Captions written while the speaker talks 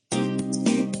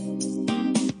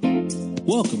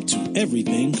Welcome to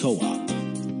Everything Co-op,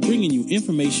 bringing you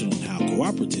information on how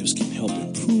cooperatives can help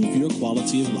improve your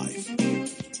quality of life.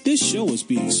 This show is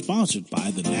being sponsored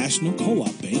by the National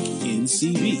Co-op Bank,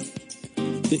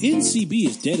 NCB. The NCB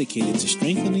is dedicated to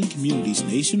strengthening communities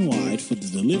nationwide for the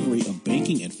delivery of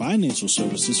banking and financial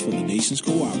services for the nation's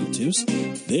cooperatives,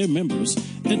 their members,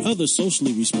 and other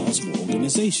socially responsible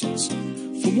organizations.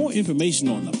 For more information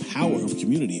on the power of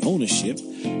community ownership,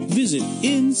 visit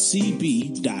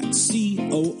ncb.coop.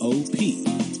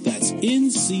 That's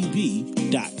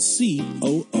ncb.coop.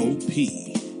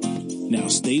 Now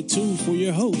stay tuned for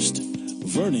your host,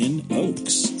 Vernon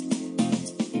Oakes.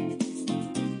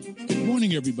 Good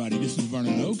morning, everybody. This is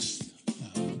Vernon Oakes.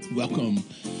 Welcome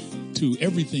to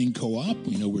Everything Co-op.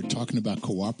 You know, we're talking about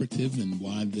cooperatives and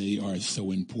why they are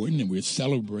so important, and we're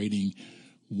celebrating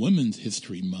Women's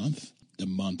History Month, the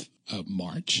month of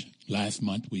March. Last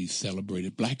month, we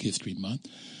celebrated Black History Month.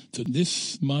 So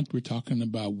this month, we're talking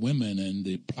about women and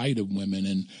the plight of women.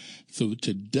 And so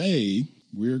today,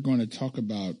 we're going to talk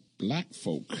about Black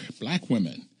folk, Black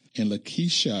women, and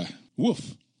Lakeisha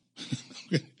Wolf.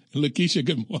 Lakeisha,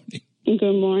 good morning.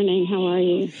 Good morning. How are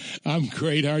you? I'm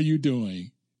great. How are you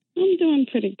doing? I'm doing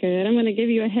pretty good. I'm going to give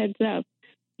you a heads up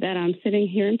that I'm sitting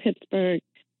here in Pittsburgh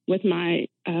with my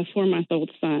 4-month-old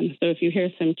son. So if you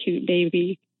hear some cute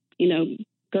baby,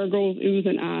 gurgles, oohs,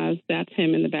 and ahs, that's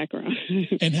him in the background.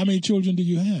 And how many children do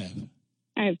you have?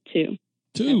 I have two.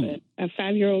 Two? I have a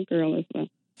 5-year-old girl as well.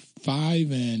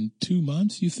 5 and 2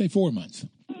 months? You say 4 months?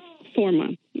 4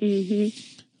 months.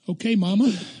 Mm-hmm. Okay,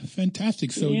 Mama.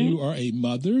 Fantastic. So Yeah. you are a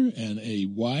mother and a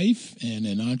wife and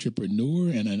an entrepreneur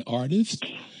and an artist.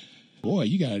 Boy,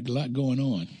 you got a lot going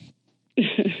on.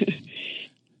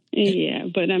 Yeah,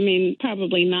 but I mean,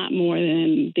 probably not more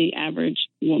than the average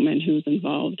woman who's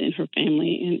involved in her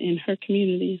family and in her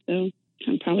community. So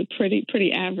I'm probably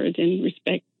pretty average in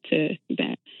respect to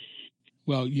that.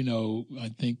 Well, I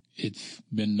think it's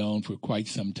been known for quite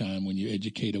some time when you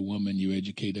educate a woman, you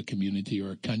educate a community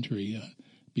or a country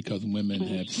because women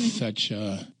have such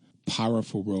a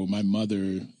powerful role. My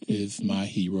mother is my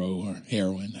hero or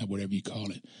heroine, whatever you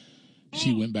call it.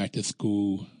 She went back to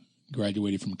school,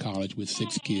 graduated from college with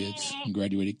 6 kids, and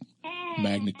graduated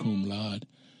magna cum laude.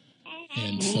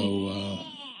 And so,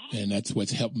 and that's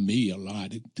what's helped me a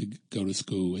lot to go to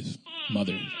school is my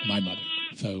mother.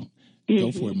 So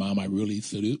go for it, Mom. I really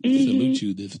salute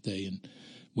you this day in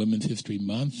Women's History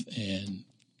Month and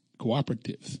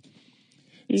cooperatives.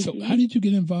 So how did you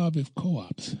get involved with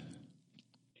co-ops?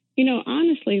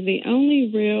 Honestly, the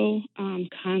only real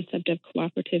concept of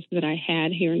cooperatives that I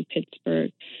had here in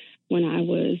Pittsburgh when I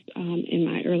was in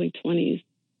my early 20s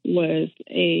was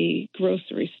a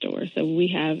grocery store. So we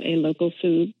have a local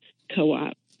food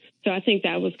co-op. So I think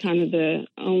that was kind of the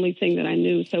only thing that I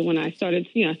knew. So when I started,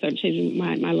 I started changing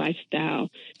my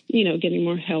lifestyle, getting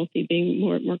more healthy, being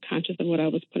more conscious of what I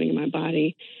was putting in my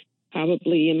body,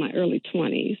 probably in my early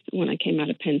 20s when I came out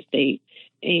of Penn State.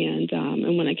 And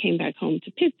when I came back home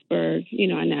to Pittsburgh,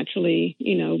 I naturally,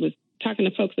 was talking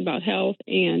to folks about health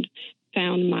and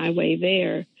found my way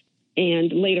there.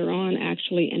 And later on,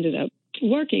 actually ended up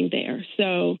working there.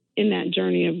 So in that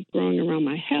journey of growing around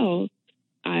my health,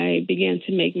 I began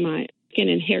to make my skin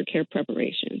and hair care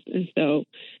preparations. And so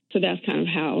that's kind of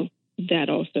how that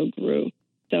also grew.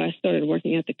 So I started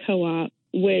working at the co-op,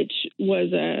 which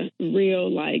was a real,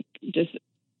 just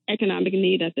economic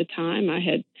need at the time. I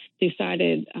had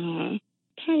decided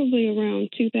probably around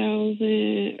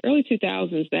early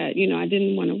 2000s that, I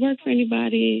didn't want to work for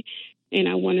anybody. And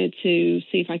I wanted to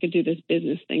see if I could do this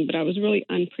business thing, but I was really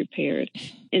unprepared.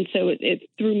 And so it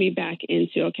threw me back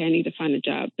into, okay, I need to find a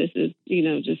job. This is,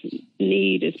 just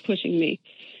need is pushing me.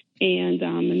 And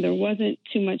there wasn't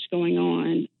too much going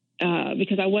on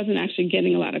because I wasn't actually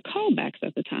getting a lot of callbacks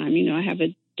at the time. I have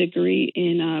a degree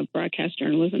in broadcast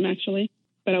journalism, actually,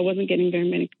 but I wasn't getting very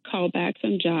many callbacks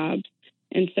on jobs.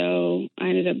 And so I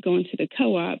ended up going to the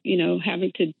co-op,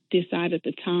 having to decide at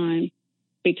the time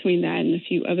between that and a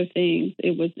few other things.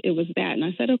 It was that. And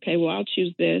I said, okay, well, I'll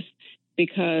choose this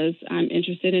because I'm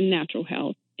interested in natural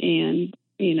health and,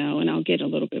 and I'll get a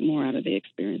little bit more out of the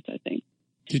experience, I think.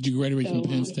 Did you graduate from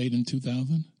Penn State in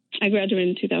 2000? I graduated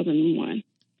in 2001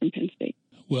 from Penn State.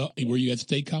 Well, were you at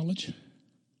State College?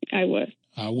 I was.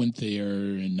 I went there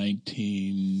in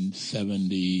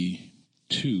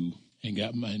 1972 and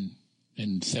got in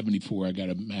 74, I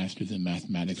got a master's in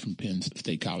mathematics from Penn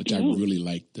State College. I really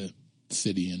liked the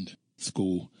city and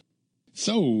school.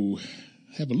 So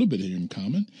have a little bit here in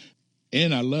common.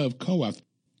 And I love co-op.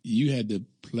 You had the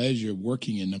pleasure of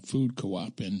working in a food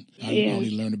co-op, and I only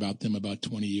learned about them about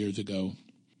 20 years ago.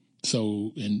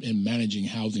 So, in managing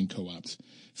housing co-ops.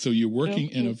 So you're working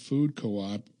in a food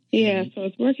co-op. Yeah, so I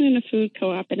was working in a food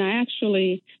co-op, and I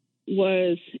actually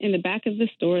was in the back of the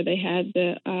store. They had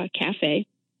the cafe,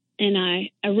 and I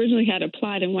originally had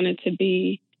applied and wanted to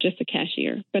be just a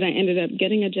cashier, but I ended up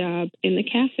getting a job in the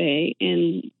cafe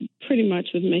and pretty much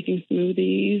was making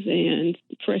smoothies and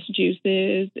fresh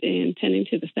juices and tending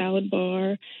to the salad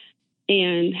bar,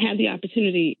 and had the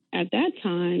opportunity at that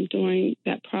time during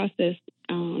that process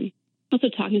also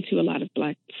talking to a lot of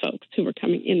Black folks who were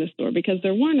coming in the store, because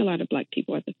there weren't a lot of Black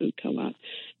people at the food co-op.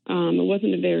 It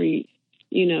wasn't a very,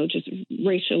 just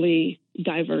racially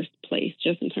diverse place,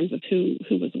 just in terms of who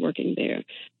was working there.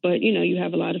 But, you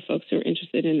have a lot of folks who are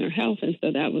interested in their health, and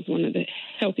so that was one of the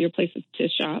healthier places to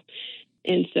shop.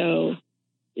 And so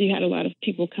you had a lot of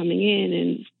people coming in,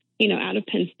 and, out of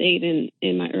Penn State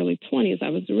in my early 20s,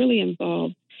 I was really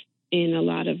involved in a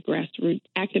lot of grassroots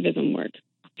activism work.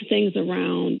 Things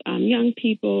around young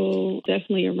people,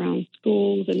 definitely around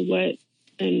schools and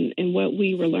what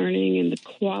we were learning and the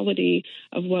quality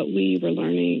of what we were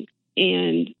learning,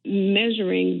 and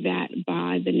measuring that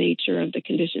by the nature of the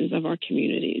conditions of our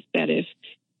communities. That if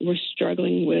we're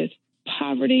struggling with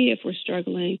poverty, if we're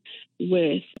struggling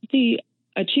with the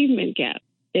achievement gap,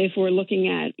 if we're looking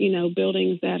at,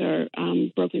 buildings that are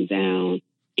broken down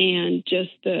and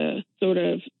just the sort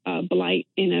of blight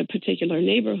in a particular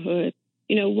neighborhood,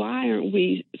 why aren't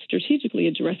we strategically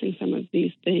addressing some of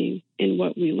these things in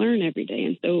what we learn every day?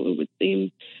 And so it would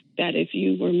seem that if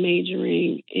you were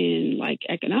majoring in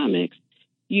economics,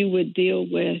 you would deal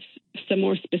with some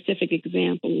more specific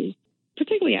examples,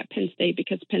 particularly at Penn State,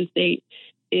 because Penn State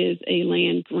is a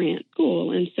land grant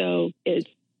school. And so it's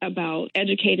about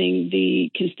educating the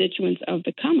constituents of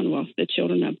the Commonwealth, the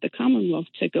children of the Commonwealth,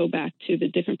 to go back to the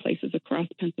different places across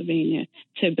Pennsylvania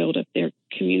to build up their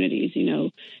communities,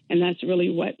 and that's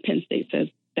really what Penn State says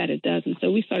that it does. And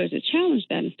so we started to challenge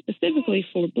that, and specifically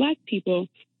for Black people,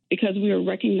 because we were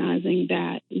recognizing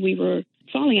that we were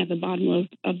falling at the bottom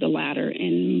of the ladder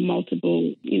in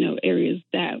multiple, areas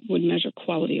that would measure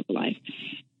quality of life.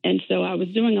 And so I was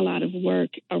doing a lot of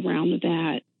work around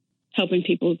that, helping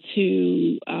people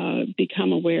to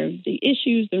become aware of the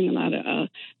issues, doing a lot of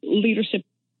leadership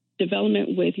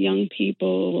development with young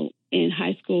people in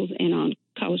high schools and on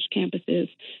college campuses.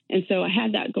 And so I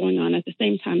had that going on at the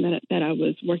same time that I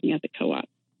was working at the co-op.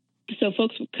 So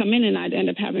folks would come in, and I'd end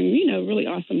up having, really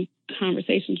awesome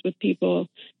conversations with people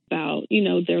about,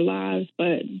 their lives,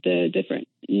 but the different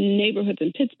neighborhoods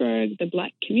in Pittsburgh, the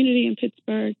Black community in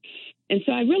Pittsburgh. And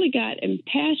so I really got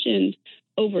impassioned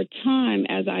over time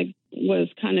as I was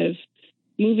kind of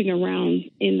moving around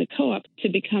in the co-op to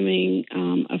becoming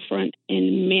a front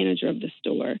end manager of the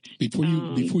store. Before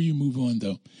you move on,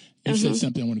 though, you said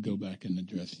something I want to go back and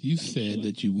address. You said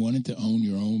that you wanted to own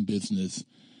your own business,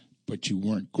 but you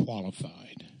weren't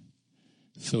qualified.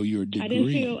 So your degree... I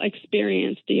didn't feel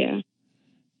experienced, yeah.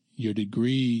 Your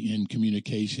degree in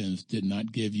communications did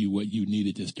not give you what you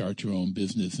needed to start your own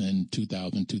business in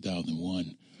 2000,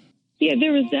 2001. Yeah,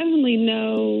 there was definitely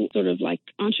no sort of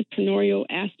entrepreneurial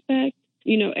aspect.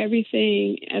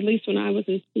 Everything, at least when I was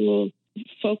in school,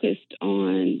 focused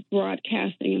on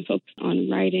broadcasting and focused on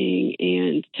writing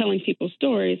and telling people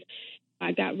stories.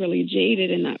 I got really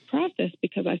jaded in that process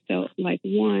because I felt like,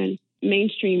 one,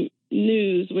 mainstream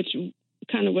news, which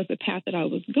kind of was the path that I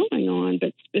was going on,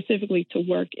 but specifically to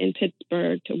work in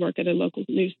Pittsburgh, to work at a local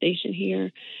news station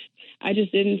here, I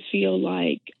just didn't feel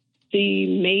like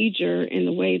the major in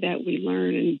the way that we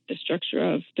learn and the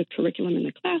structure of the curriculum in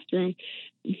the classroom,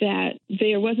 that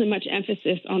there wasn't much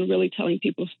emphasis on really telling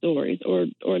people stories or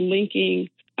linking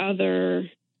other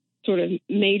sort of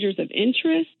majors of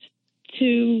interest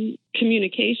to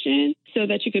communication so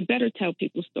that you could better tell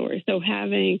people stories. So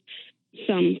having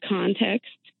some context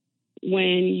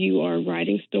when you are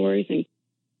writing stories and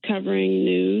covering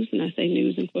news, and I say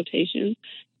news in quotations,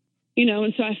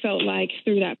 and so I felt like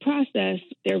through that process,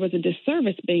 there was a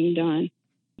disservice being done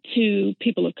to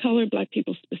people of color, Black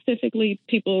people specifically,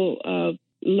 people of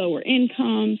lower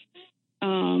incomes,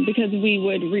 because we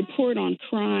would report on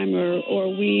crime or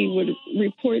we would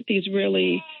report these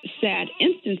really sad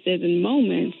instances and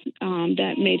moments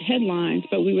that made headlines,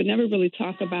 but we would never really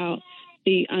talk about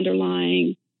the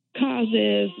underlying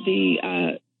causes,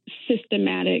 the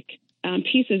systematic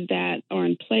pieces that are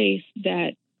in place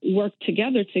that work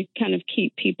together to kind of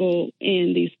keep people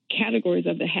in these categories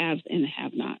of the haves and the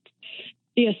have-nots.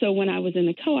 Yeah, so when I was in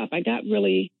the co-op, I got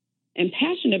really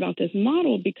impassioned about this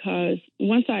model because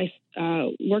once I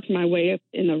worked my way up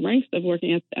in the ranks of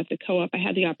working at the co-op, I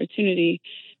had the opportunity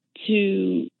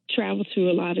to traveled to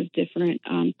a lot of different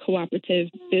cooperative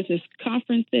business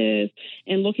conferences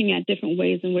and looking at different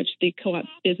ways in which the co-op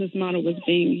business model was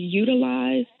being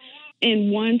utilized.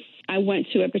 And once I went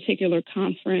to a particular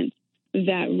conference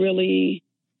that really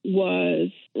was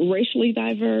racially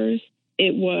diverse,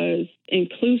 it was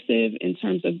inclusive in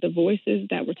terms of the voices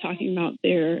that were talking about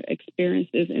their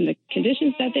experiences and the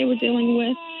conditions that they were dealing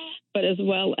with, but as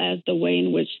well as the way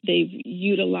in which they've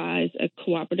utilized a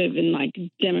cooperative and like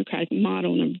democratic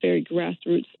model and a very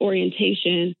grassroots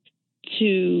orientation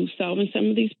to solving some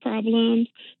of these problems.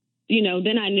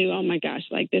 Then I knew, oh my gosh,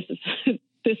 like this is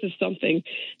this is something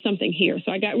here.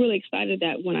 So I got really excited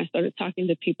that when I started talking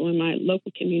to people in my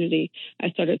local community, I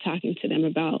started talking to them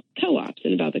about co-ops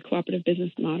and about the cooperative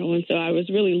business model. And so I was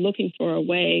really looking for a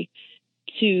way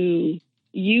to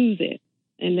use it.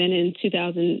 And then in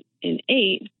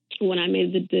 2008, when I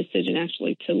made the decision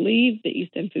actually to leave the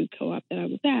East End Food Co-op that I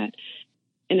was at,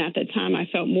 and at that time I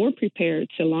felt more prepared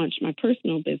to launch my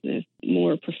personal business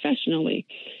more professionally.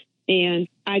 And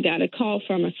I got a call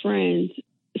from a friend,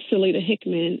 Salita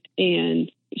Hickman,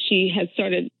 and she had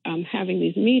started having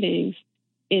these meetings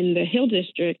in the Hill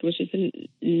District, which is a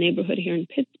neighborhood here in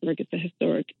Pittsburgh. It's a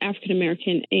historic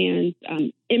African-American and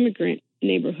immigrant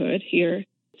neighborhood here.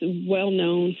 It's well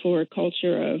known for a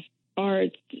culture of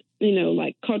arts,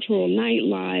 like cultural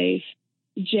nightlife,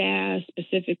 jazz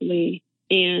specifically.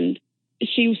 And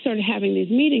she started having these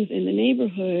meetings in the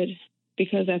neighborhood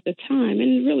because at the time,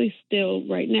 and really still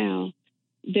right now,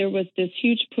 there was this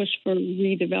huge push for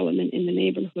redevelopment in the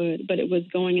neighborhood, but it was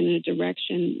going in a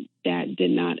direction that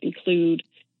did not include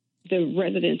the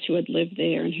residents who had lived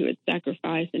there and who had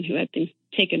sacrificed and who had things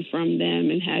taken from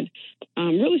them and had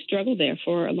really struggled there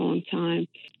for a long time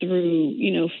through,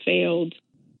 failed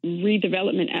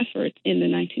redevelopment efforts in the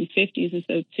 1950s. And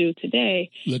so to today.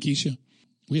 Lakeisha,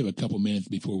 we have a couple minutes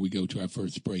before we go to our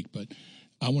first break, but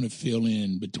I want to fill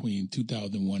in between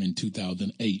 2001 and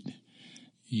 2008.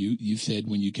 You said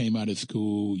when you came out of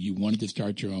school, you wanted to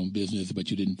start your own business, but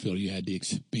you didn't feel you had the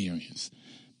experience.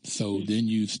 So then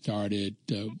you started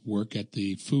work at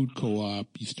the food co-op.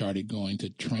 You started going to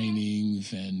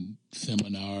trainings and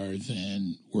seminars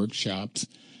and workshops.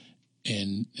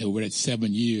 And over that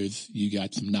 7 years, you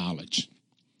got some knowledge.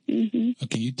 Mm-hmm.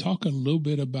 Can you talk a little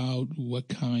bit about what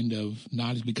kind of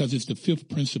knowledge? Because it's the fifth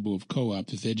principle of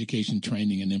co-ops, it's education,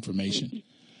 training, and information.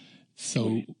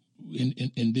 So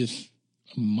in this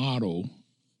model,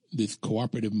 this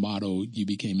cooperative model, you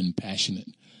became impassionate,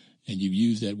 and you've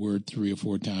used that word 3 or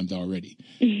 4 times already.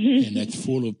 Mm-hmm. And that's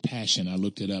full of passion. I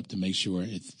looked it up to make sure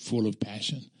it's full of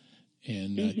passion.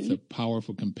 And it's a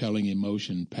powerful, compelling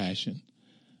emotion, passion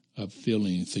of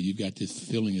feeling. So you've got this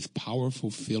feeling, this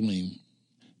powerful feeling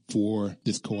for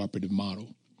this cooperative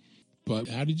model. But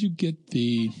how did you get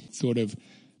the sort of,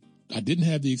 I didn't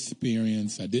have the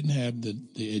experience, I didn't have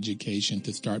the education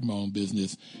to start my own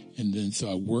business, and then so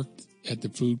I worked at the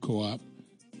food co-op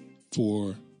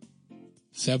for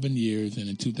 7 years, and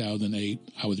in 2008,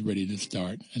 I was ready to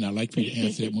start. And I'd like for you to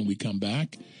answer it when we come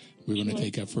back. We're going to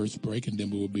take our first break, and then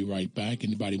we'll be right back.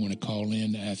 Anybody want to call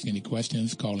in to ask any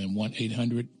questions, call in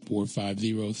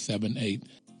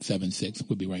 1-800-450-7876.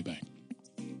 We'll be right back.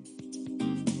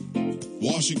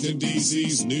 Washington,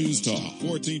 D.C.'s News Talk,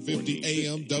 1450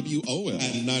 AM WOL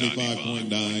and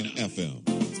 95.9 FM.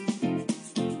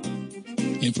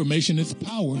 Information is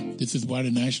power. This is why the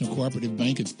National Cooperative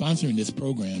Bank is sponsoring this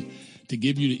program, to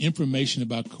give you the information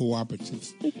about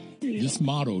cooperatives. This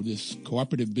model, this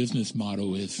cooperative business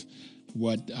model, is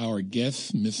what our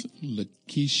guest, Miss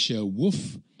Lakeisha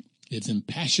Wolf, is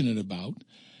impassionate about.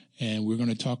 And we're going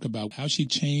to talk about how she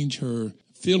changed her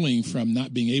feeling from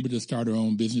not being able to start her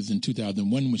own business in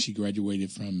 2001 when she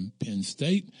graduated from Penn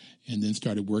State, and then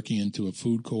started working into a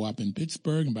food co-op in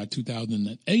Pittsburgh. And by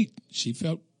 2008, she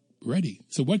felt ready.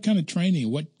 So what kind of training,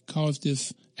 what caused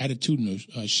this attitudinal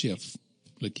shift,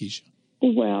 Lakeisha?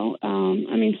 Well,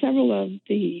 several of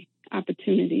the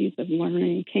opportunities of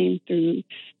learning came through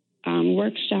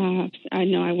workshops. I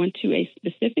know I went to a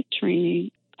specific training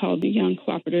called the Young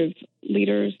Cooperative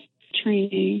Leaders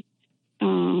Training.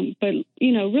 But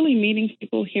really meeting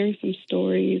people, hearing some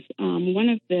stories. One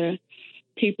of the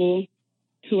people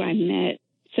who I met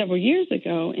several years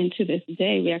ago, and to this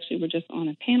day, we actually were just on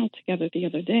a panel together the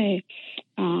other day,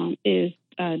 is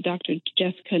Dr.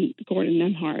 Jessica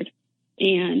Gordon-Nemhard.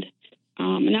 And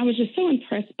I was just so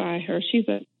impressed by her. She's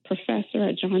a professor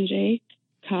at John Jay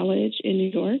College in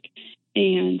New York.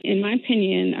 And in my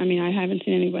opinion, I haven't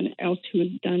seen anyone else who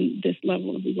has done this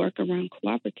level of work around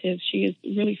cooperatives. She is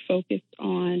really focused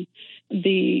on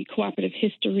the cooperative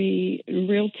history,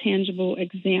 real tangible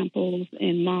examples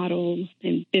and models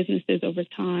and businesses over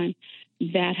time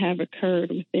that have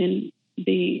occurred within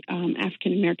the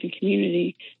African American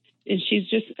community. And she's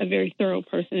just a very thorough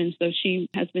person. And so she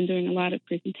has been doing a lot of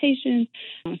presentations.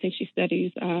 I think she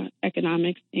studies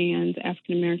economics and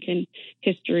African American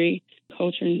history,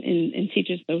 culture, and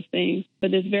teaches those things.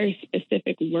 But this very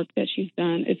specific work that she's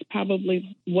done is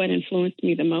probably what influenced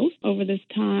me the most over this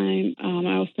time.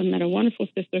 I also met a wonderful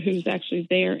sister who's actually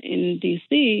there in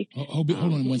D.C. Hold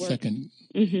on one second,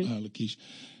 Lakeisha.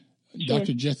 Sure.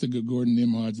 Dr. Jessica Gordon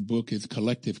Nembhard's book is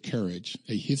Collective Courage,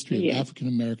 A History of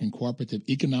African-American Cooperative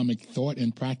Economic Thought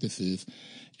and Practices.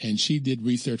 And she did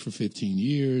research for 15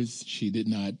 years. She did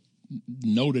not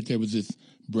know that there was this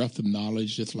breadth of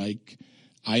knowledge, just like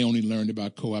I only learned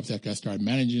about co-ops after I started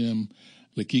managing them.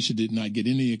 Lakeisha did not get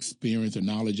any experience or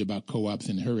knowledge about co-ops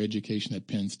in her education at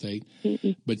Penn State.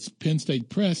 But Penn State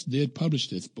Press did publish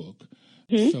this book.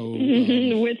 So,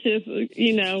 which is,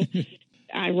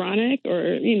 ironic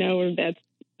or that's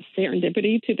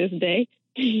serendipity to this day.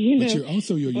 But you're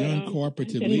also your young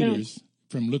cooperative leaders.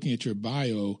 From looking at your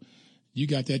bio, you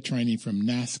got that training from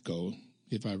NASCO,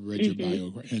 if I read your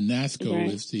bio right. And NASCO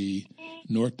is the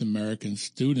North American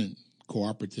Student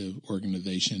Cooperative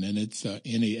Organization, and it's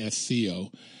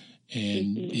NASCO.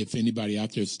 And if anybody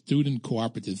out there, student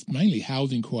cooperatives, mainly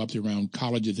housing co-ops around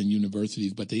colleges and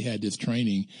universities, but they had this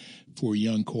training for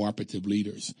young cooperative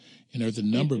leaders. And there's a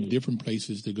number of different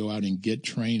places to go out and get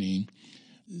training.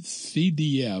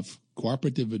 CDF,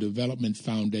 Cooperative Development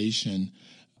Foundation,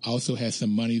 also has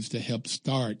some monies to help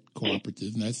start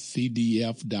cooperatives, and that's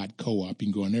cdf.coop.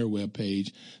 You can go on their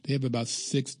webpage. They have about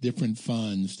 6 different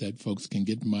funds that folks can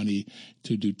get money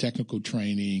to do technical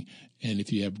training, and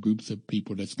if you have groups of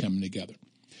people that's coming together.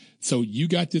 So you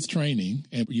got this training,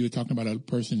 and you were talking about a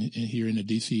person here in the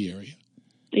D.C. area.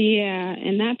 Yeah,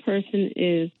 and that person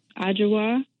is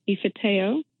Ajuwa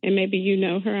Ifeteo, and maybe you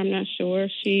know her. I'm not sure.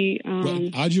 She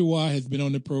Ajuwa has been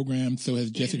on the program. So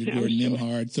has Jessica Gordon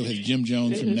Nembhard. So has Jim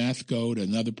Jones from NASCO,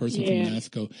 another person from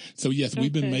NASCO. So yes,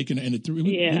 we've been making it, and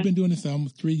we've been doing this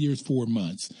almost 3 years, 4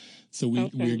 months. So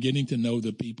we're getting to know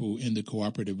the people in the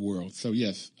cooperative world. So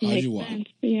yes, Ajuwa.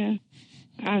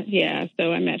 Yeah.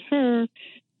 So I met her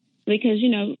because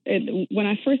when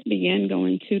I first began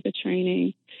going to the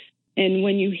training, and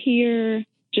when you hear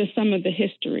just some of the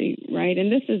history, right? And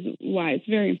this is why it's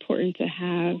very important to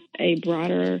have a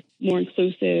broader, more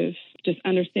inclusive, just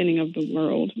understanding of the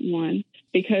world, one,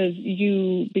 because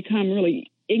you become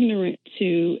really ignorant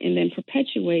to and then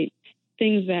perpetuate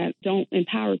things that don't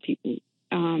empower people.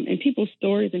 And people's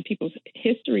stories and people's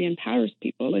history empowers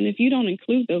people. And if you don't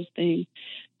include those things,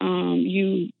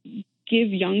 you give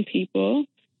young people,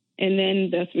 and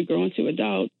then as we grow into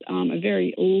adults, a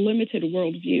very limited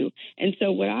worldview. And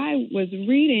so what I was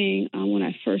reading when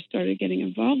I first started getting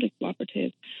involved in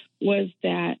cooperatives was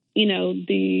that,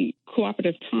 the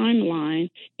cooperative timeline,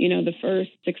 the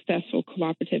first successful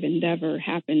cooperative endeavor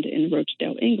happened in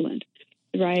Rochdale, England,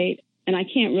 right? And I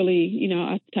can't really,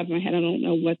 off the top of my head, I don't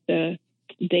know what the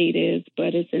date is,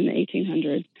 but it's in the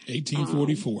 1800s.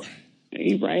 1844.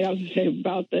 Right. I was going to say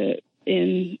about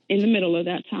in the middle of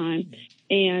that time.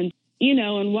 And,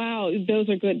 and while those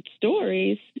are good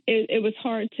stories, it was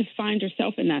hard to find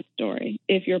yourself in that story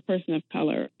if you're a person of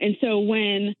color. And so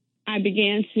when I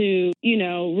began to,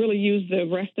 really use the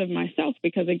rest of myself,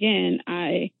 because again,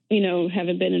 I,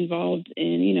 haven't been involved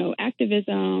in,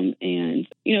 activism and,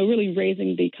 really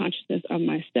raising the consciousness of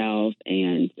myself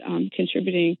and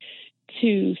contributing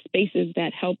to spaces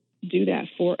that help do that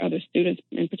for other students,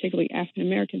 and particularly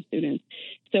African-American students.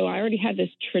 So I already had this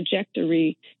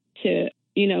trajectory to,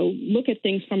 look at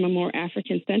things from a more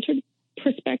African-centered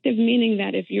perspective, meaning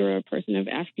that if you're a person of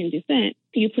African descent,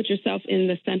 you put yourself in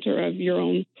the center of your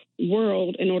own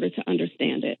world in order to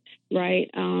understand it, right?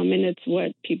 And it's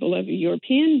what people of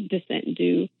European descent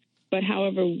do. But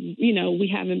however, we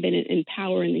haven't been in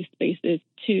power in these spaces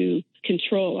to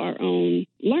control our own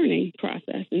learning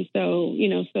process. And so,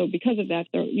 so because of that,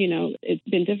 it's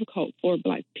been difficult for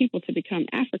Black people to become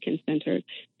African-centered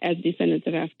as descendants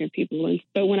of African people. And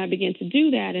so when I began to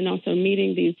do that, and also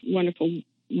meeting these wonderful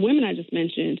women I just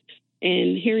mentioned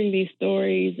and hearing these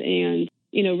stories and,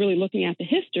 really looking at the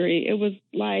history, it was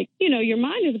like, your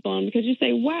mind is blown because you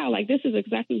say, wow, like this is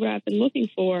exactly what I've been looking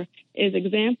for, is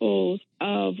examples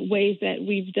of ways that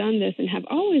we've done this and have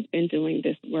always been doing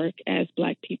this work as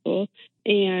Black people.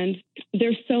 And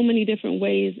there's so many different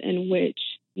ways in which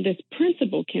this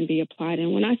principle can be applied.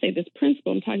 And when I say this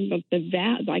principle, I'm talking about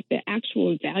the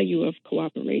actual value of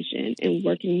cooperation and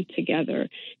working together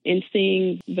and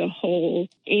seeing the whole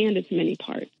and its many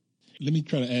parts. Let me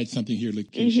try to add something here,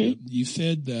 Lakeisha. You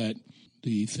said that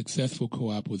the successful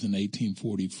co-op was in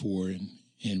 1844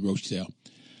 in Rochdale.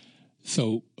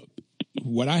 So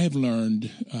What I have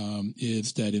learned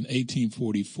is that in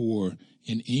 1844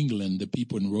 in England, the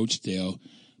people in Rochdale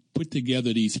put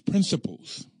together these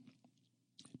principles.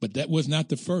 But that was not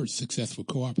the first successful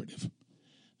cooperative.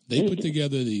 They put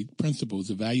together the principles,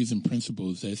 the values and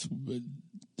principles.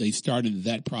 They started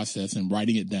that process and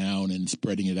writing it down and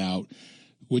spreading it out,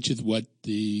 which is what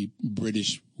the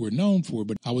British were known for.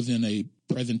 But I was in a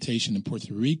presentation in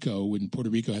Puerto Rico, when Puerto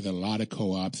Rico has a lot of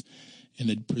co-ops, and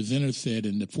the presenter said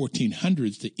in the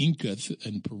 1400s, the Incas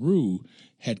in Peru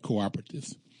had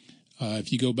cooperatives.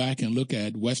 If you go back and look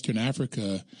at Western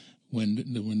Africa, when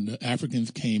the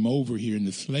Africans came over here in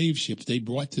the slave ships, they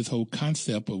brought this whole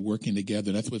concept of working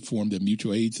together. That's what formed the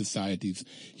mutual aid societies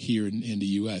here in the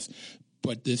U.S.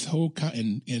 But this whole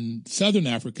in Southern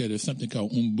Africa, there's something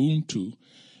called Ubuntu.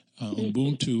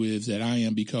 Ubuntu is that I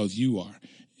am because you are,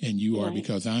 and you are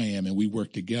because I am, and we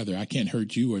work together. I can't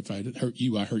hurt you, or if I hurt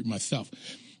you, I hurt myself.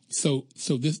 So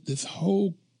this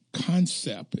whole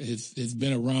concept has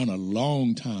been around a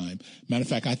long time. Matter of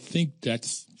fact, I think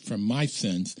that's, from my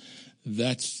sense,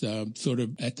 that's sort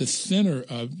of at the center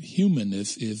of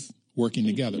humanness is working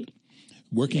together,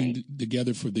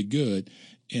 together for the good.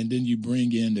 And then you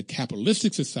bring in the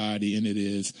capitalistic society, and it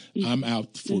is, I'm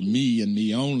out for me and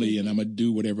me only, and I'm going to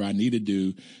do whatever I need to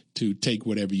do to take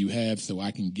whatever you have so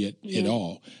I can get it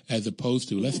all, as opposed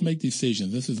to let's make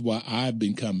decisions. This is why I'm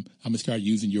going to start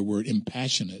using your word,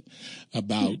 impassionate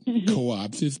about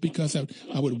co-ops, is because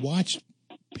I would watch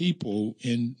people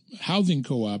in housing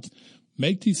co-ops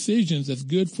make decisions that's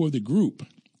good for the group.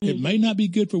 It may not be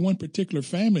good for one particular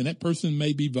family, and that person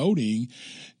may be voting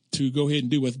to go ahead and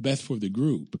do what's best for the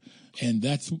group. And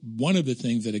that's one of the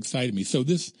things that excited me. So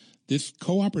this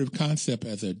cooperative concept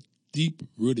has a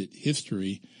deep-rooted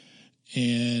history,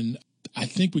 and I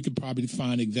think we could probably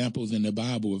find examples in the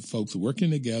Bible of folks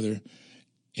working together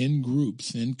in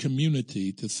groups, in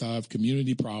community, to solve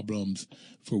community problems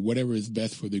for whatever is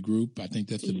best for the group. I think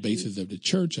that's the basis of the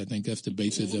church. I think that's the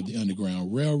basis of the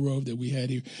Underground Railroad that we had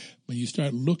here. When you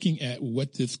start looking at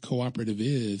what this cooperative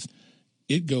is,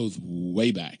 it goes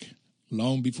way back,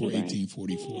 long before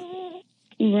 1844.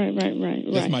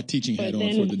 Right. That's my teaching hat on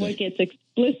for the day. What gets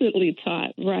explicitly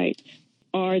taught,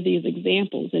 are these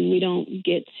examples, and we don't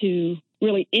get to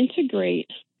really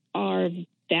integrate our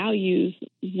values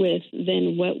with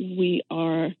then what we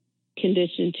are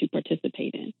conditioned to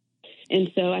participate in.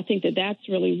 And so I think that that's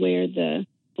really where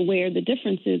the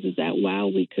difference is that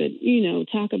while we could,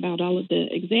 talk about all of the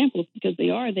examples because they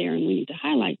are there and we need to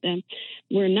highlight them,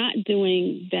 we're not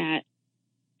doing that.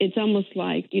 It's almost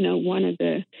like, one of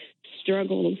the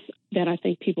struggles that I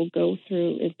think people go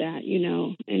through is that,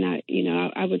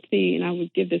 I would see, and I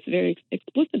would give this very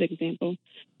explicit example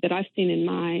that I've seen in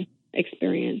my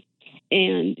experience,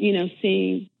 and,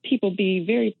 seeing people be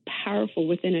very powerful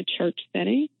within a church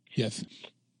setting. Yes.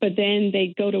 But then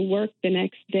they go to work the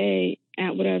next day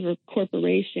at whatever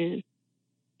corporation,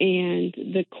 and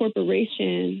the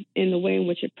corporation in the way in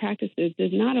which it practices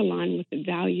does not align with the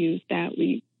values that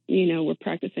we're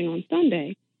practicing on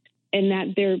Sunday, and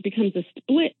that there becomes a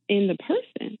split in the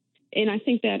person. And I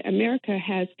think that America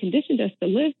has conditioned us to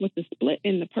live with the split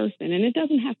in the person, and it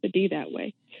doesn't have to be that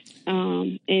way.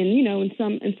 And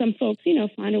some folks,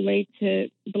 find a way to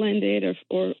blend it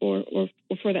or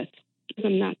for that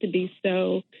not to be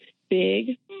so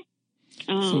big.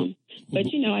 But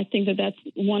I think that that's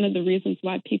one of the reasons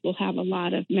why people have a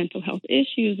lot of mental health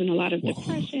issues and a lot of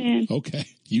depression. Okay.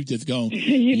 You just gone.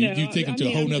 You take it to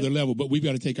a whole nother level, but we've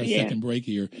got to take our second break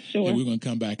here. Sure. And we're going to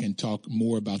come back and talk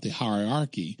more about the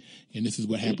hierarchy. And this is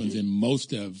what happens in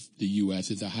most of the U.S.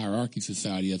 It's a hierarchy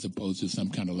society as opposed to some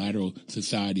kind of lateral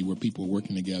society where people are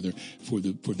working together for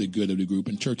the good of the group.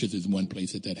 And churches is one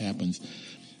place that happens.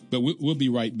 But we'll be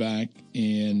right back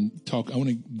and talk. I want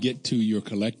to get to your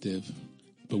collective,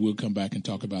 but we'll come back and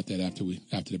talk about that after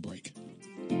the break.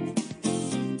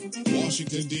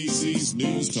 Washington, D.C.'s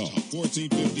News Talk,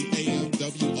 1450 AM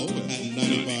WOS and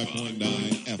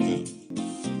 95.9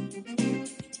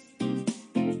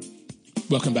 FM.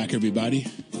 Welcome back, everybody.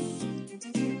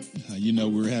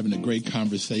 We're having a great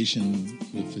conversation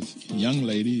with this young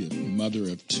lady, a mother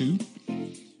of two,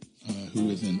 who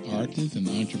is an artist, an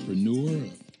entrepreneur,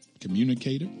 a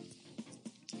communicator,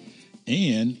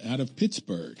 and out of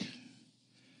Pittsburgh.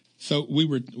 So we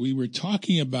were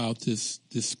talking about this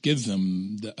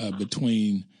schism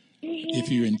between, if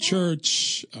you're in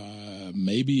church,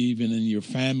 maybe even in your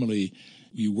family,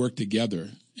 you work together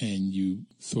and you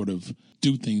sort of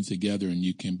do things together and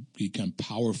you can become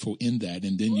powerful in that.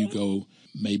 And then you go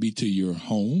maybe to your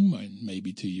home and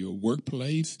maybe to your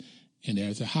workplace, and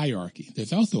there's a hierarchy.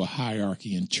 There's also a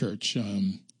hierarchy in church,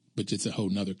 but it's a whole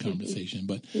nother conversation.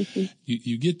 But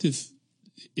you get this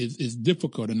is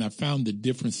difficult, and I found the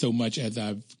difference so much as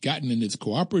I've gotten in this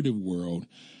cooperative world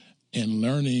and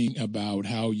learning about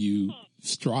how you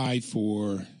strive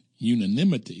for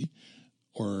unanimity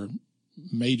or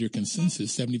major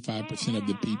consensus, 75% of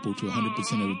the people to 100%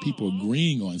 of the people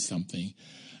agreeing on something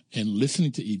and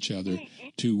listening to each other,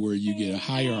 to where you get a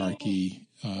hierarchy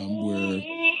where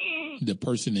the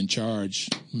person in charge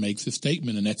makes a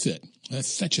statement and that's it. That's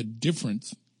such a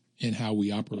difference in how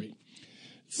we operate.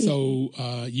 So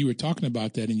you were talking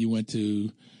about that, and you went to,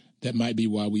 that might be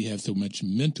why we have so much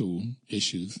mental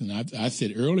issues. And I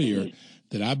said earlier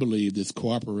that I believe this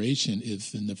cooperation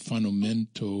is in the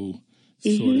fundamental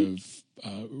sort of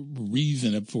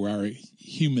reason for our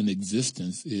human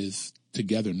existence is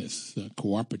togetherness,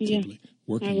 cooperatively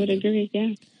working. I would agree,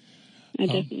 I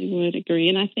definitely would agree.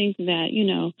 And I think that,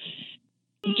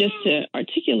 just to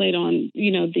articulate on,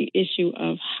 the issue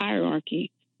of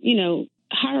hierarchy,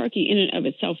 hierarchy in and of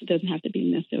itself doesn't have to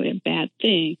be necessarily a bad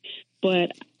thing,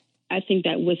 but I think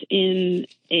that within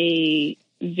a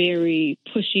very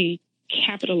pushy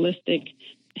capitalistic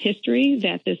history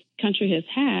that this country has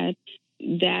had,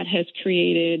 that has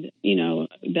created,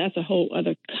 that's a whole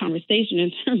other conversation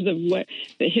in terms of what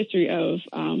the history of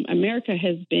America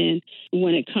has been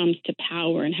when it comes to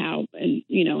power and how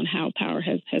power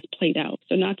has played out.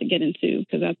 So not to get into,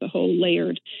 because that's a whole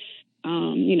layered,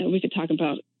 we could talk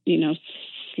about,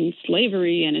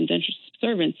 slavery and indentured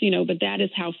servants, but that is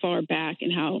how far back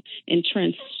and how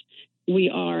entrenched we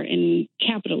are in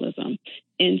capitalism.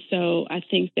 And so I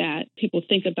think that people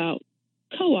think about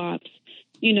co-ops,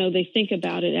 they think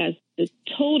about it as the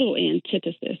total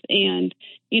antithesis. And,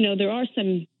 there are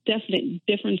some definite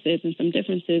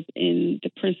differences in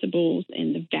the principles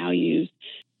and the values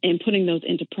and putting those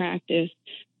into practice.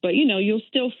 But, you'll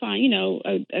still find,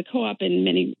 a co-op in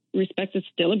many respects is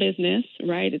still a business,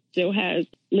 right? It still has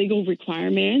legal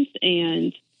requirements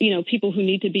and, people who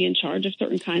need to be in charge of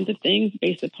certain kinds of things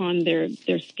based upon their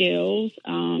skills,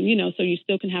 so you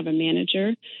still can have a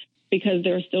manager because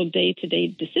there are still day-to-day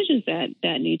decisions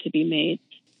that need to be made.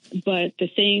 But the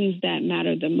things that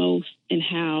matter the most in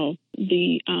how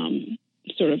the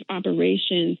sort of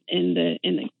operations and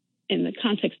the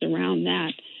context around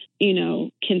that,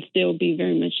 can still be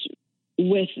very much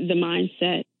with the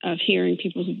mindset of hearing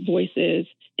people's voices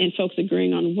and folks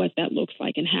agreeing on what that looks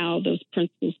like and how those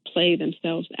principles play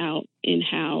themselves out in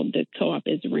how the co-op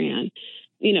is ran,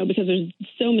 because there's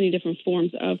so many different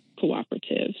forms of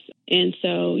cooperatives. And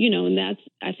so, and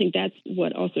I think that's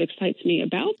what also excites me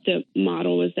about the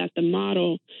model is that the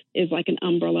model is like an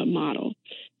umbrella model.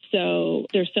 So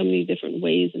there's so many different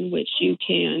ways in which you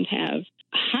can have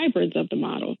hybrids of the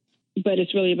model, but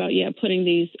it's really about, putting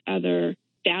these other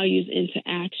values into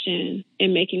action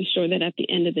and making sure that at the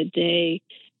end of the day,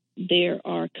 there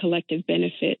are collective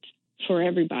benefits for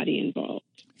everybody involved.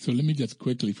 So let me just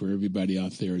quickly, for everybody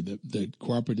out there, the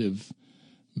cooperative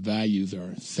values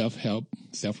are self-help,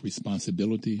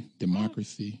 self-responsibility,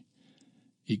 democracy,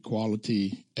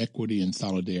 equality, equity, and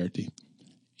solidarity.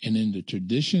 And in the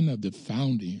tradition of the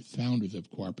founders of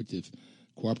cooperatives,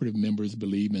 cooperative members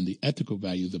believe in the ethical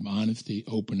values of honesty,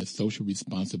 openness, social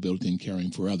responsibility, and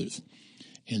caring for others.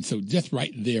 And so just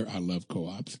right there, I love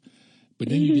co-ops. But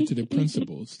then you get to the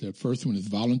principles. The first one is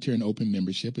volunteer and open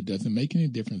membership. It doesn't make any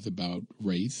difference about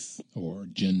race or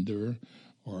gender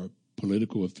or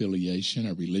political affiliation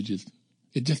or religious.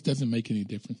 It just doesn't make any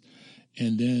difference.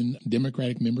 And then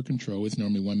democratic member control is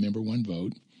normally one member, one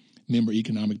vote. Member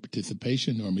economic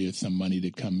participation, normally it's some money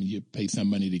to come, you pay some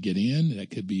money to get in. That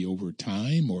could be over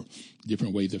time or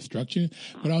different ways of structure.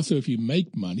 But also if you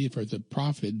make money, if there's a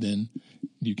profit, then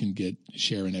you can get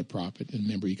share in that profit and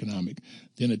member economic.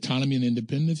 Then autonomy and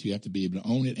independence, you have to be able to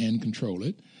own it and control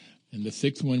it. And the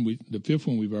fifth one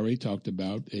we've already talked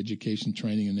about, education,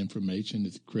 training, and information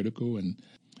is critical. And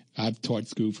I've taught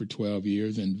school for 12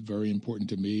 years, and very important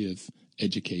to me is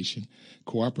education.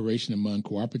 Cooperation among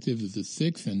cooperatives is the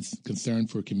sixth, and concern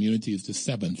for community is the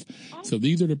seventh. So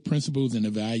these are the principles and the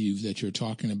values that you're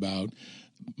talking about.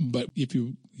 But if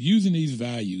you're using these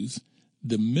values,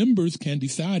 the members can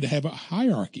decide to have a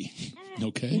hierarchy,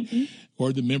 okay? Mm-hmm.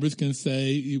 Or the members can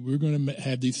say, we're going to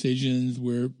have decisions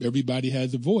where everybody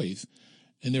has a voice.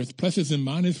 And there's pluses and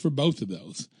minuses for both of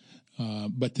those.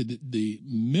 But the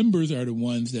members are the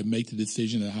ones that make the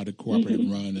decision of how the cooperative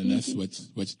run, and that's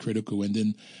what's critical, and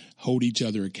then hold each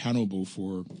other accountable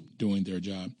for doing their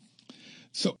job.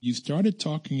 So you started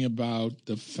talking about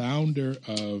the founder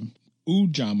of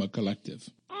Ujamaa Collective.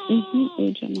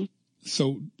 Ujamaa.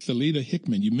 So Salida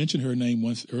Hickman, you mentioned her name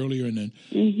once earlier, and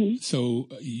then so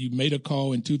you made a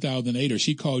call in 2008, or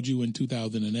she called you in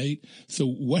 2008. So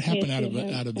what happened out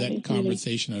of that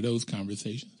conversation or those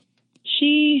conversations?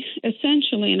 she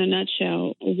essentially, in a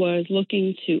nutshell, was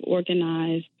looking to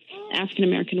organize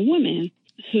African-American women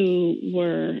who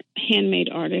were handmade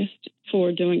artists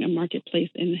for doing a marketplace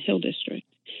in the Hill District.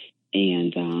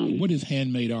 And what is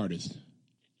handmade artists?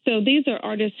 So these are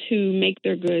artists who make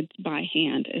their goods by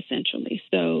hand, essentially.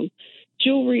 So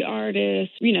jewelry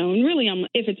artists, and really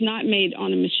if it's not made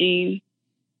on a machine,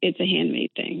 it's a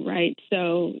handmade thing, right?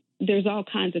 So there's all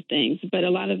kinds of things. But a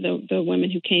lot of the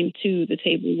women who came to the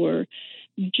table were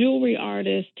jewelry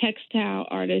artists, textile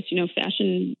artists,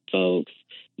 fashion folks,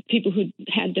 people who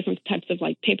had different types of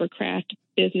like paper craft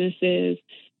businesses,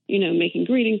 making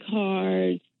greeting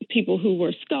cards, people who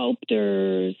were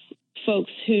sculptors,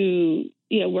 folks who,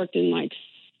 worked in like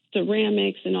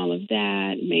ceramics and all of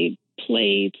that, made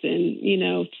plates and,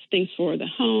 things for the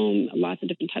home, lots of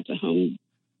different types of home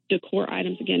decor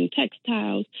items, again,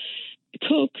 textiles,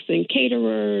 cooks and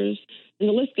caterers, and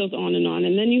the list goes on.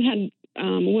 And then you had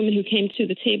women who came to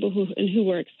the table who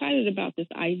were excited about this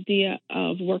idea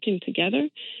of working together.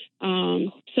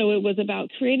 So it was about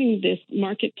creating this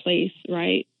marketplace,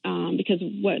 right? Because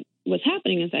what was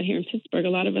happening is that here in Pittsburgh, a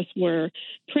lot of us were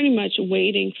pretty much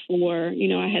waiting for,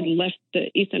 I had left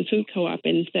the East End Food Co-op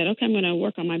and said, okay, I'm going to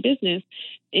work on my business.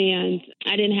 And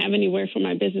I didn't have anywhere for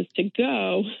my business to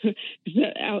go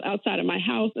outside of my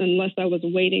house unless I was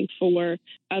waiting for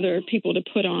other people to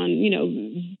put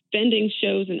on, vending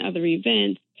shows and other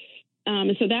events.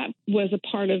 And so that was a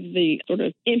part of the sort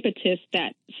of impetus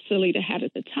that Salida had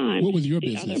at the time. What was your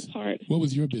business? What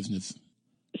was your business?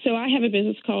 So I have a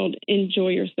business called Enjoy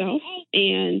Yourself,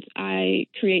 and I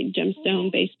create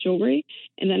gemstone-based jewelry.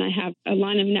 And then I have a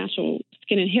line of natural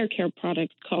skin and hair care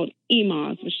products called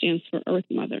EMOS, which stands for Earth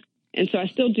Mother. And so I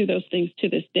still do those things to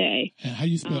this day. And how do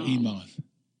you spell EMOS?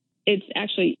 It's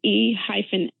actually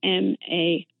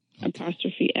E-M-A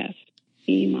apostrophe S,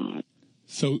 EMOS.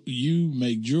 So you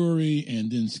make jewelry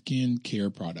and then skin care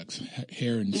products,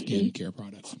 hair and skin care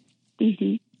products.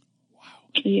 Mm-hmm.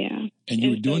 Yeah. And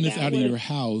you were doing this out of your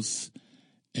house.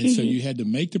 And so you had to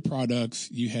make the products.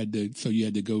 You had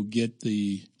to go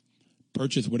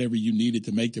purchase whatever you needed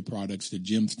to make the products, the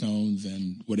gemstones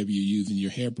and whatever you use in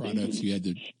your hair products. You had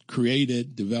to create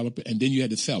it, develop it, and then you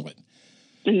had to sell it.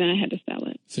 And then I had to sell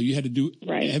it. So you had to do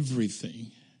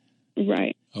everything.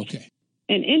 Right. Okay.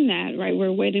 And in that, right,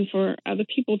 we're waiting for other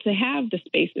people to have the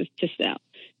spaces to sell.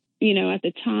 At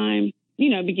the time,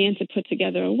 I began to put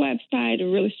together a website. I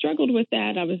really struggled with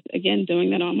that. I was, again, doing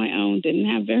that on my own, didn't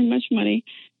have very much money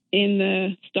in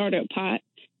the startup pot.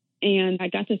 And I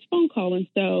got this phone call. And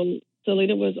so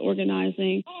Salida was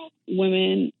organizing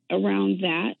women around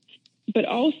that. But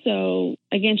also,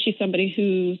 again, she's somebody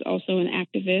who's also an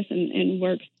activist and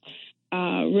works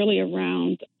really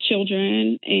around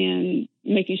children and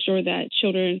making sure that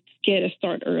children get a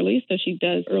start early. So she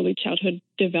does early childhood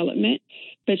development.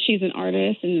 But she's an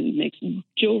artist and makes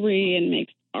jewelry and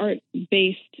makes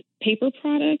art-based paper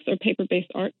products or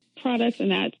paper-based art products. And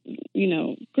that's,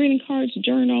 greeting cards,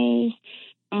 journals,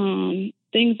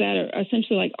 things that are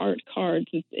essentially like art cards.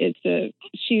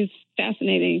 She's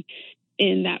fascinating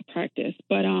in that practice.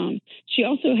 But she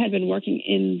also had been working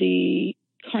in the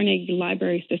Carnegie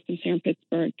Library systems here in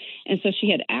Pittsburgh. And so she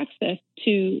had access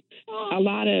to a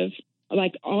lot of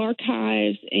like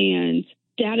archives and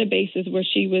databases where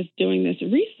she was doing this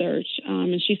research.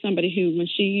 And she's somebody who, when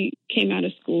she came out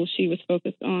of school, she was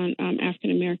focused on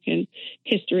African-American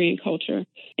history and culture.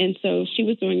 And so she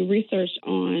was doing research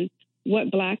on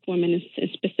what Black women, and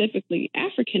specifically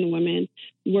African women,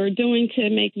 were doing to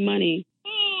make money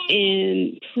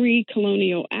in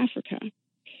pre-colonial Africa.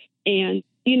 And,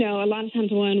 a lot of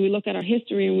times when we look at our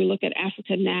history and we look at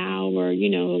Africa now or,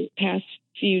 past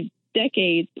few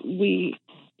decades, we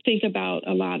think about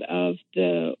a lot of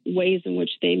the ways in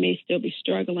which they may still be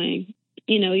struggling,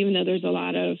 even though there's a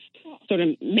lot of sort of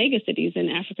mega cities in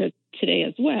Africa today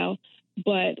as well.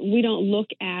 But we don't look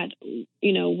at,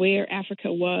 where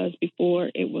Africa was before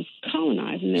it was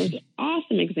colonized. And there's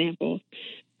awesome examples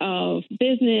of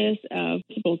business, of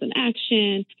principles in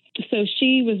action. So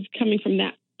she was coming from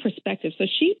that perspective. So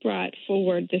she brought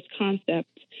forward this concept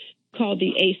called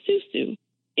the Esusu.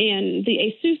 And the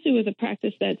Esusu is a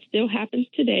practice that still happens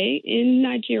today in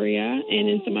Nigeria and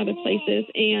in some other places.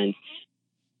 And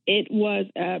it was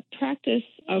a practice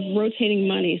of rotating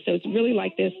money. So it's really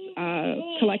like this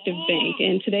collective bank.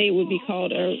 And today it would be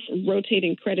called a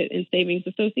rotating credit and savings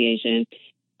association.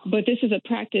 But this is a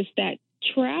practice that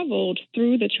traveled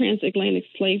through the transatlantic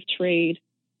slave trade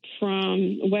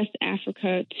from West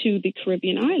Africa to the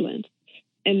Caribbean islands.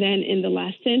 And then in the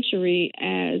last century,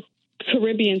 as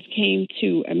Caribbeans came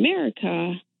to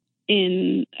America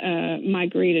in a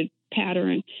migrated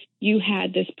pattern, you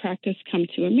had this practice come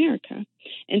to America.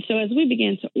 And so as we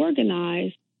began to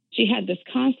organize, she had this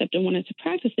concept and wanted to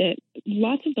practice it.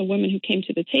 Lots of the women who came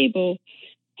to the table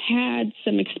had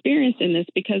some experience in this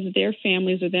because their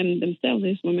families or them themselves,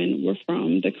 these women, were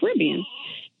from the Caribbean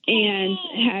and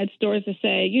had stories to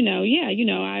say,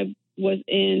 I was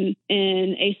in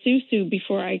a susu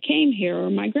before I came here, or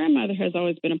my grandmother has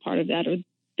always been a part of that, or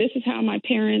this is how my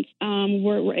parents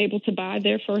were able to buy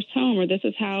their first home, or this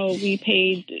is how we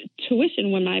paid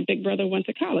tuition when my big brother went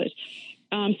to college.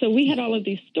 So we had all of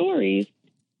these stories.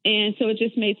 And so it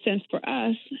just made sense for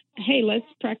us. Hey, let's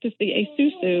practice the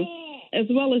Esusu as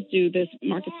well as do this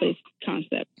marketplace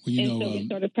concept. Well, so we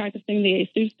started practicing the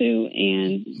Esusu,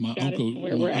 and my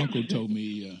uncle told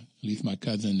me, at least my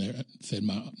cousin there said,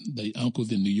 the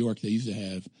uncles in New York, they used to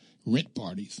have rent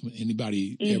parties. When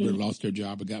anybody ever lost their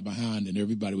job or got behind, and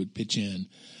everybody would pitch in,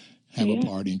 have a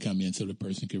party and come in so the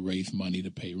person could raise money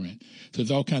to pay rent. So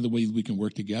there's all kinds of ways we can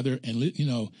work together. And,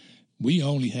 we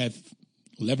only have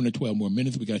 11 or 12 more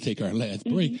minutes. We got to take our last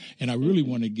break. And I really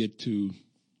want to get to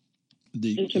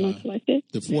the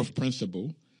fourth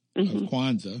principle of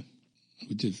Kwanzaa,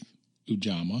 which is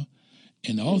Ujamaa,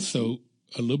 and also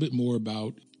a little bit more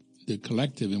about the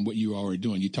collective and what you all are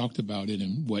doing. You talked about it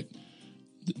and what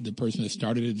the person that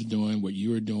started it is doing, what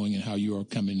you are doing, and how you are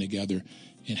coming together,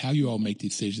 and how you all make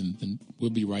decisions. And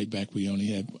we'll be right back. We only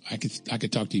have I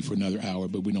could talk to you for another hour,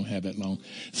 but we don't have that long.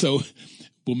 So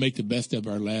we'll make the best of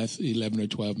our last 11 or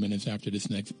 12 minutes after this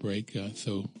next break.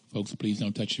 So, folks, please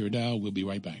don't touch your dial. We'll be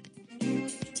right back.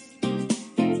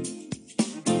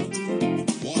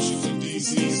 Washington,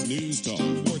 D.C.'s News Talk,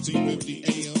 1450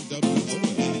 AM WOL,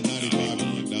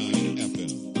 95.9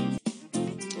 FM.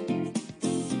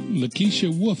 Lakeisha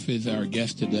Wolf is our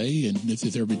guest today, and this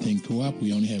is Everything Co-op.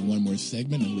 We only have one more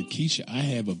segment. And Lakeisha, I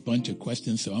have a bunch of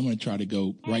questions, so I'm going to try to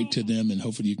go right to them, and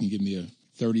hopefully you can give me a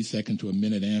 30-second to a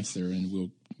minute answer, and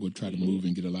we'll try to move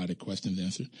and get a lot of questions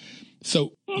answered.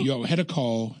 So you all had a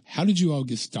call. How did you all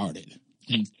get started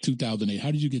in 2008?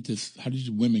 How did you get this? How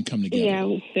did women come together? Yeah,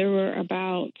 there were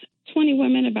about 20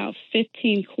 women, about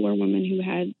 15 core women who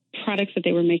had products that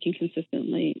they were making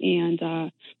consistently.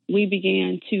 And we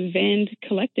began to vend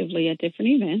collectively at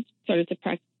different events, started to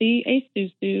practice the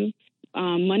Esusu.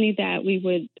 Money that we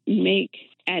would make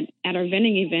at our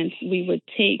vending events, we would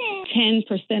take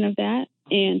 10% of that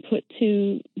and put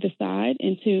to the side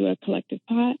into a collective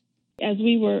pot. As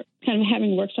we were kind of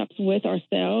having workshops with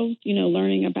ourselves,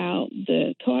 learning about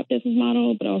the co-op business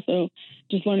model, but also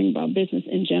just learning about business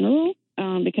in general,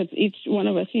 because each one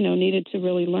of us, needed to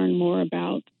really learn more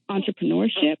about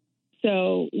entrepreneurship.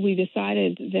 So we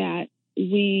decided that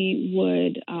we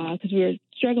would, because we were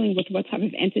struggling with what type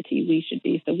of entity we should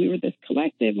be. So we were this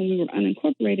collective and we were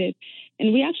unincorporated.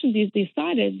 And we actually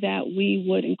decided that we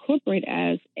would incorporate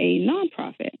as a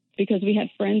nonprofit because we had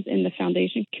friends in the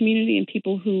foundation community and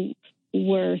people who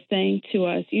were saying to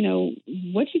us,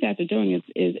 what you guys are doing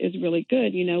is really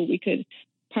good. We could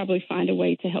probably find a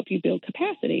way to help you build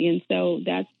capacity. And so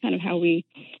that's kind of how we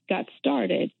got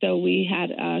started. So we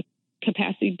had a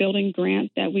capacity building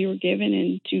grant that we were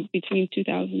given between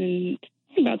 2000 and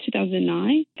about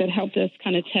 2009 that helped us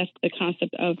kind of test the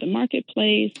concept of the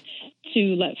marketplace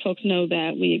to let folks know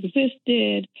that we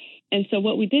existed. And so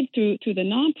what we did through the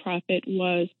nonprofit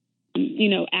was,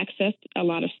 access a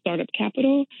lot of startup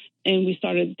capital, and we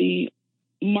started the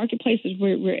marketplaces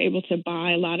where we're able to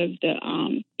buy a lot of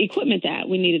the equipment that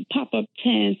we needed, pop-up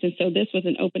tents. And so this was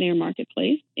an open air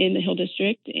marketplace in the Hill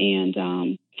District. And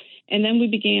then we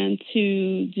began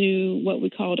to do what we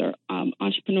called our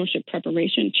entrepreneurship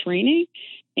preparation training.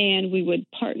 And we would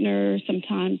partner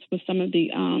sometimes with some of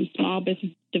the small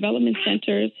business development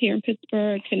centers here in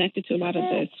Pittsburgh, connected to a lot of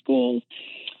the schools.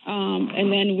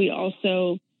 And then we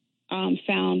also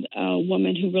found a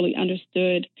woman who really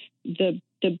understood the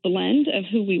blend of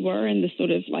who we were and the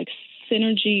sort of like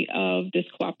synergy of this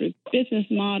cooperative business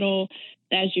model.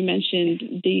 As you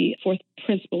mentioned, the fourth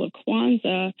principle of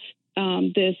Kwanzaa,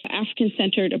 this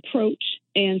African-centered approach.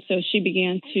 And so she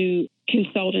began to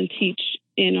consult and teach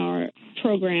in our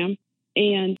program.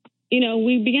 And,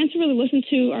 we began to really listen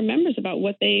to our members about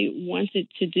what they wanted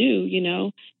to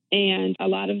do, and a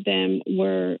lot of them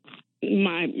were,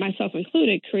 myself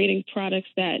included, creating products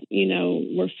that,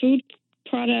 were food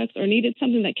products or needed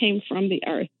something that came from the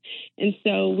earth. And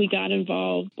so we got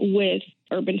involved with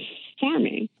urban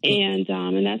farming. And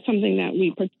that's something that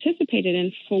we participated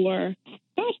in for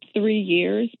about 3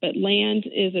 years, but land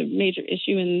is a major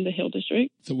issue in the Hill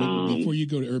District. So before you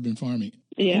go to urban farming,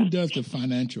 who does the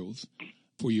financials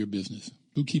for your business?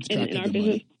 Who keeps track of the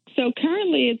money? So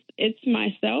currently it's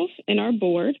myself and our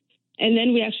board. And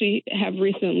then we actually have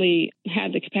recently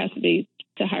had the capacity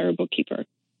to hire a bookkeeper.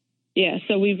 Yeah,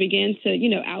 so we began to,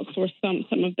 outsource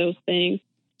some of those things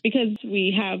because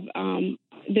we have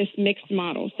this mixed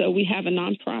model. So we have a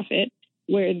nonprofit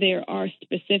where there are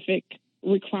specific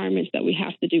requirements that we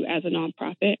have to do as a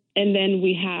nonprofit. And then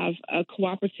we have a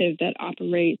cooperative that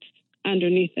operates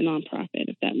underneath the nonprofit,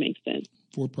 if that makes sense.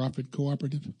 For-profit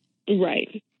cooperative?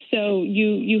 Right. So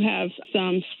you have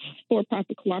some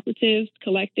for-profit cooperatives,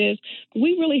 collectives.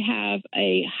 We really have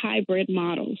a hybrid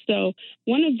model. So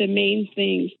one of the main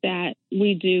things that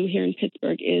we do here in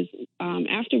Pittsburgh is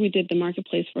after we did the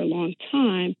marketplace for a long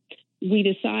time, we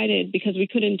decided, because we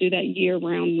couldn't do that year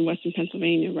round in Western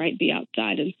Pennsylvania, right, be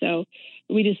outside. And so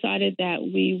we decided that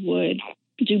we would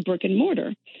do brick and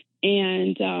mortar.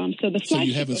 And so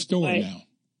you have a store now.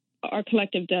 Our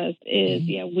collective does is,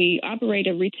 we operate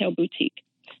a retail boutique.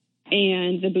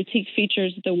 And the boutique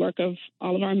features the work of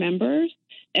all of our members,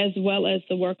 as well as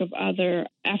the work of other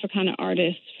Africana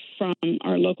artists from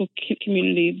our local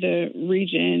community, the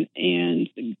region, and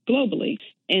globally.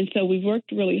 And so we've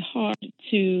worked really hard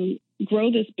to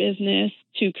grow this business,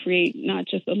 to create not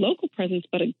just a local presence,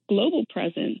 but a global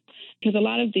presence, because a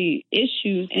lot of the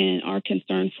issues and our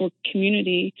concern for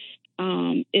community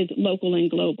is local and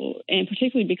global, and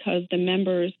particularly because the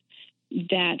members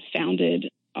that founded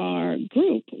our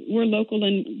group were local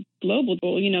and global.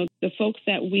 The folks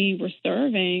that we were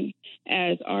serving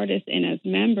as artists and as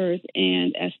members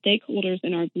and as stakeholders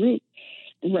in our group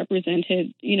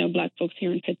represented, Black folks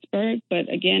here in Pittsburgh.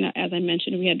 But again, as I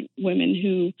mentioned, we had women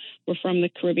who were from the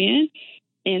Caribbean.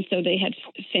 And so they had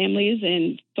families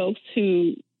and folks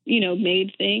who,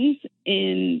 made things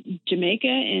in Jamaica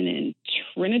and in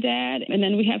Trinidad. And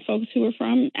then we have folks who are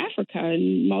from Africa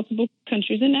and multiple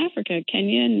countries in Africa,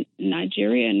 Kenya and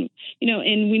Nigeria. And,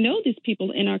 and we know these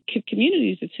people in our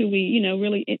communities. It's who we,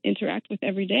 really interact with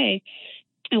every day.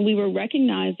 And we were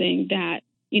recognizing that,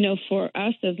 for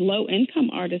us as low income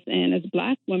artists and as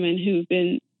Black women who've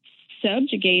been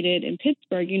subjugated in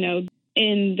Pittsburgh,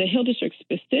 in the Hill District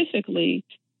specifically,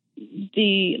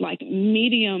 the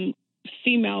medium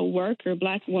female worker,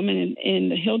 Black woman in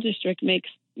the Hill District makes,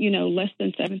 less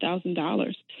than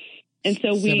 $7,000. And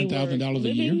so we $7,000 a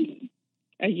year?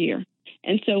 A year.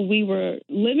 And so we were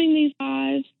living these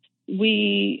lives.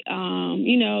 We,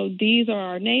 these are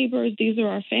our neighbors, these are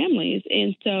our families.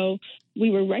 And so we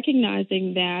were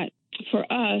recognizing that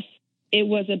for us, it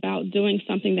was about doing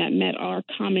something that met our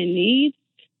common needs.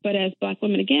 But as Black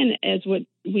women, again, as what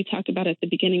we talked about at the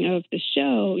beginning of the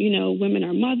show, women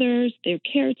are mothers, they're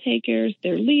caretakers,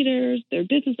 they're leaders, they're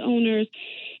business owners,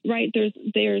 right?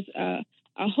 There's a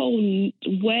whole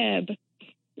web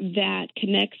that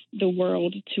connects the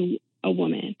world to a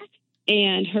woman.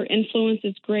 And her influence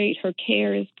is great. Her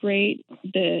care is great.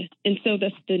 And so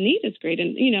the need is great.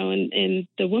 And, and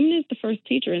the woman is the first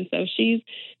teacher. And so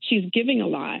she's giving a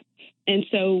lot. And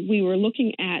so we were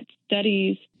looking at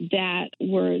studies that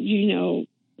were,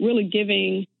 really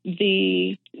giving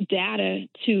the data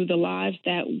to the lives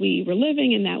that we were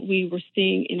living and that we were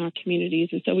seeing in our communities.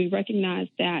 And so we recognized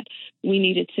that we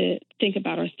needed to think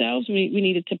about ourselves. We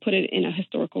needed to put it in a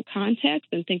historical context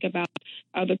and think about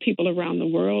other people around the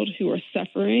world who are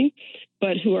suffering,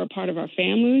 but who are part of our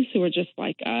families, who are just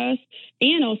like us,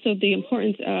 and also the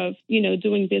importance of,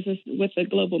 doing business with a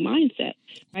global mindset,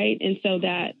 right? And so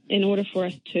that in order for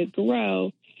us to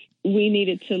grow, we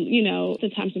needed to,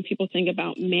 sometimes when people think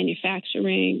about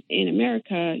manufacturing in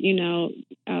America,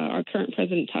 our current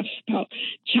president talks about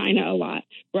China a lot,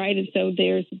 right? And so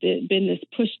there's been this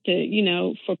push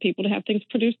to, for people to have things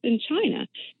produced in China.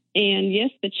 And yes,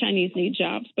 the Chinese need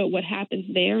jobs, but what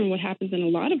happens there and what happens in a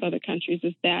lot of other countries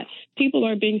is that people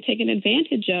are being taken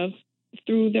advantage of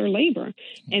through their labor.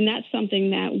 And that's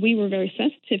something that we were very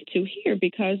sensitive to here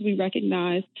because we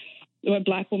recognized what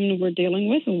Black women were dealing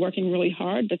with and working really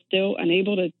hard, but still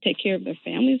unable to take care of their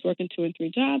families, working 2 and 3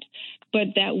 jobs, but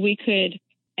that we could,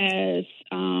 as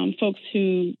folks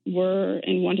who were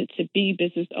and wanted to be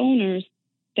business owners,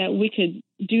 that we could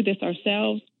do this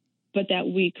ourselves, but that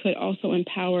we could also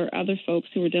empower other folks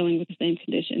who were dealing with the same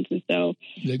conditions. And so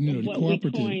what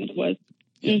we coined was,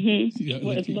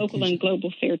 was local and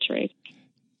global fair trade.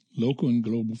 Local and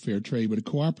global fair trade, but a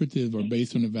cooperative are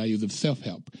based on the values of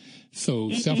self-help, so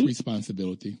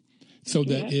self-responsibility. So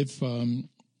that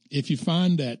if you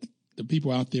find that the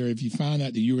people out there, if you find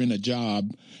out that you're in a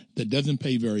job that doesn't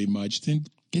pay very much, then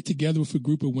get together with a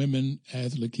group of women,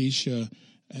 as Lakeisha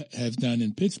has done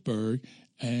in Pittsburgh,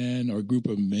 and or a group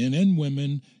of men and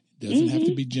women. Doesn't have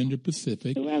to be gender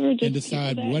specific, and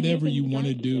decide whatever you want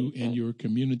to do in your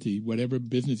community, whatever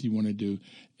business you want to do,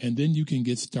 and then you can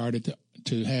get started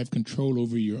to have control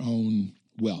over your own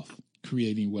wealth,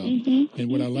 creating wealth. And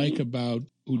what I like about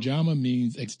Ujamaa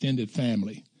means extended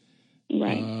family.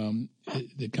 Right.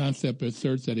 The concept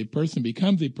asserts that a person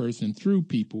becomes a person through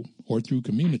people or through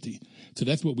community. So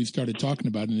that's what we started talking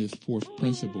about in this fourth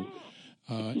principle.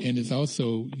 And it's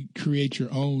also create your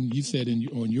own, you said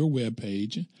on your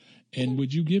webpage. And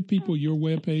would you give people your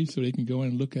webpage so they can go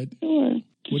and look at? Sure.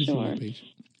 What is your webpage?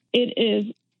 It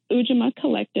is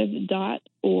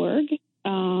ujamacollective.org.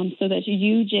 So that's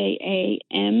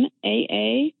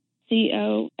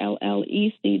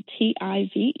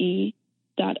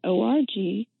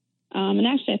UJAMAACOLLECTIVE.org. And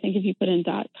actually, I think if you put in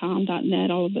 .com,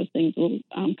 .net, all of those things will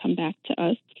come back to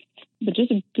us. But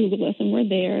just Google us, and we're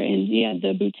there. And yeah,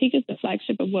 the boutique is the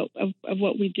flagship of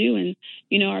what we do. And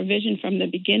our vision from the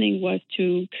beginning was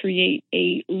to create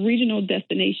a regional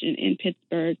destination in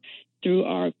Pittsburgh through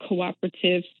our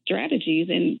cooperative strategies,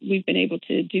 and we've been able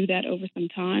to do that over some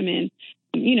time. And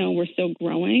we're still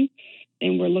growing,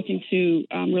 and we're looking to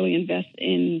really invest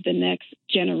in the next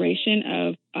generation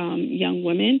of young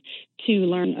women to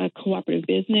learn a cooperative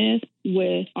business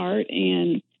with art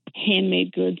and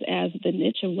handmade goods as the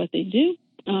niche of what they do.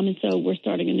 And so we're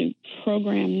starting a new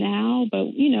program now. But,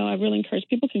 I really encourage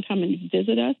people can come and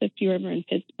visit us if you're ever in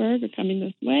Pittsburgh or coming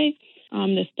this way,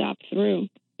 to stop through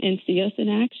and see us in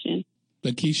action.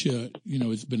 Lakeisha,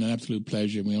 it's been an absolute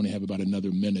pleasure. We only have about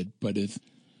another minute, but it's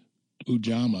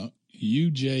Ujama,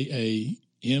 UJAMAA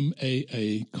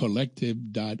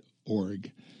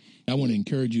collective.org. I want to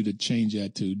encourage you to change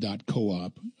that to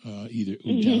 .coop, either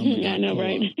Ujama. I know,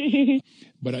 right?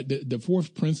 But the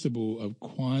fourth principle of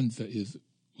Kwanzaa is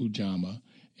Ujama,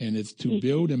 and it's to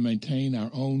build and maintain our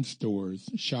own stores,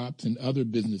 shops, and other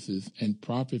businesses and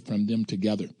profit from them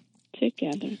together.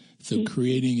 So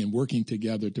creating and working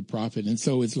together to profit. And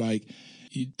so it's like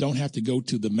you don't have to go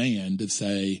to the man to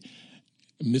say,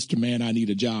 Mr. Man, I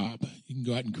need a job. You can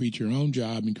go out and create your own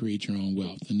job and create your own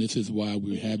wealth. And this is why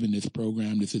we're having this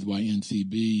program. This is why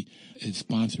NCB is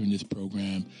sponsoring this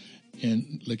program.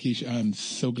 And Lakeisha, I'm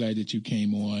so glad that you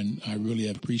came on. I really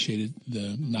appreciated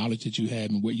the knowledge that you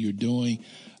have and what you're doing.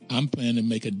 I'm planning to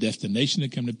make a destination to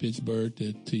come to Pittsburgh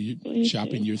to shop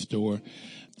in your store.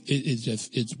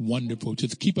 It's wonderful.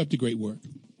 Just keep up the great work.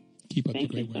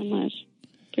 Thank you so much.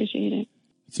 Appreciate it.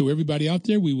 So everybody out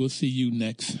there, we will see you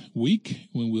next week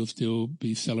when we'll still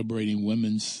be celebrating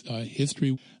women's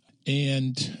history.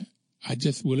 And I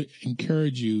just will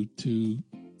encourage you to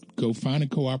go find a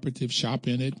cooperative, shop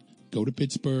in it, go to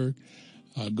Pittsburgh,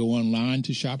 go online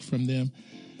to shop from them,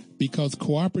 because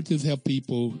cooperatives help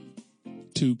people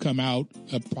to come out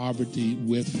of poverty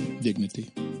with dignity.